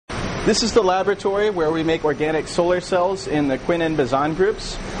This is the laboratory where we make organic solar cells in the Quinn and Bazan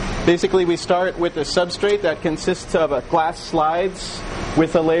groups. Basically, we start with a substrate that consists of glass slides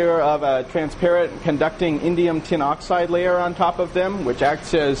with a layer of a transparent conducting indium tin oxide layer on top of them, which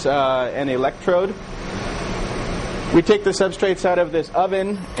acts as an electrode. We take the substrates out of this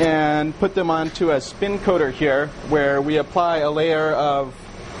oven and put them onto a spin coater here, where we apply a layer of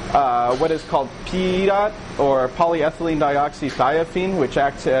what is called PEDOT, or polyethylene dioxythiophene, which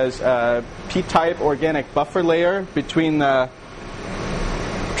acts as a P-type organic buffer layer between the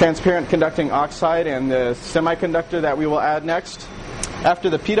transparent conducting oxide and the semiconductor that we will add next. After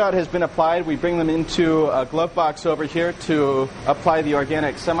the PEDOT has been applied, we bring them into a glove box over here to apply the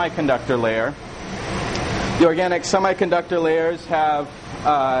organic semiconductor layer. The organic semiconductor layers have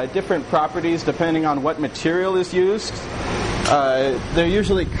different properties depending on what material is used. They're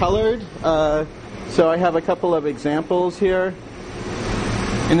usually colored, so I have a couple of examples here.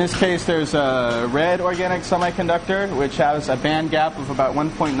 In this case, there's a red organic semiconductor, which has a band gap of about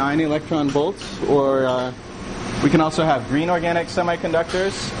 1.9 electron volts, or we can also have green organic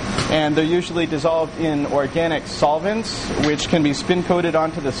semiconductors, and they're usually dissolved in organic solvents, which can be spin-coated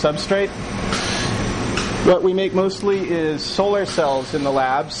onto the substrate. What we make mostly is solar cells in the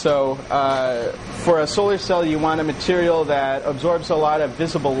lab, so for a solar cell you want a material that absorbs a lot of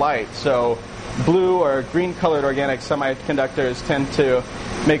visible light, so blue or green colored organic semiconductors tend to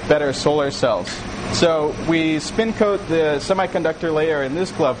make better solar cells. So we spin coat the semiconductor layer in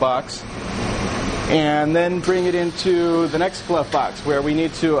this glove box and then bring it into the next glove box where we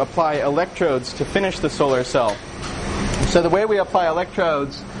need to apply electrodes to finish the solar cell. So the way we apply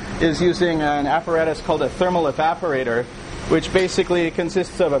electrodes is using an apparatus called a thermal evaporator, which basically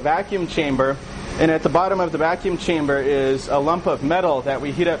consists of a vacuum chamber, and at the bottom of the vacuum chamber is a lump of metal that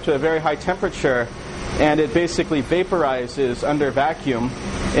we heat up to a very high temperature, and it basically vaporizes under vacuum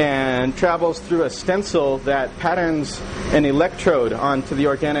and travels through a stencil that patterns an electrode onto the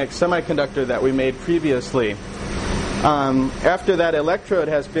organic semiconductor that we made previously. After that electrode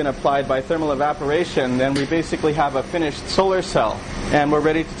has been applied by thermal evaporation, then we basically have a finished solar cell, and we're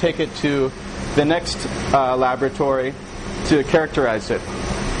ready to take it to the next laboratory to characterize it.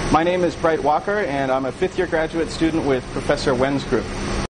 My name is Bright Walker, and I'm a fifth-year graduate student with Professor Wen's group.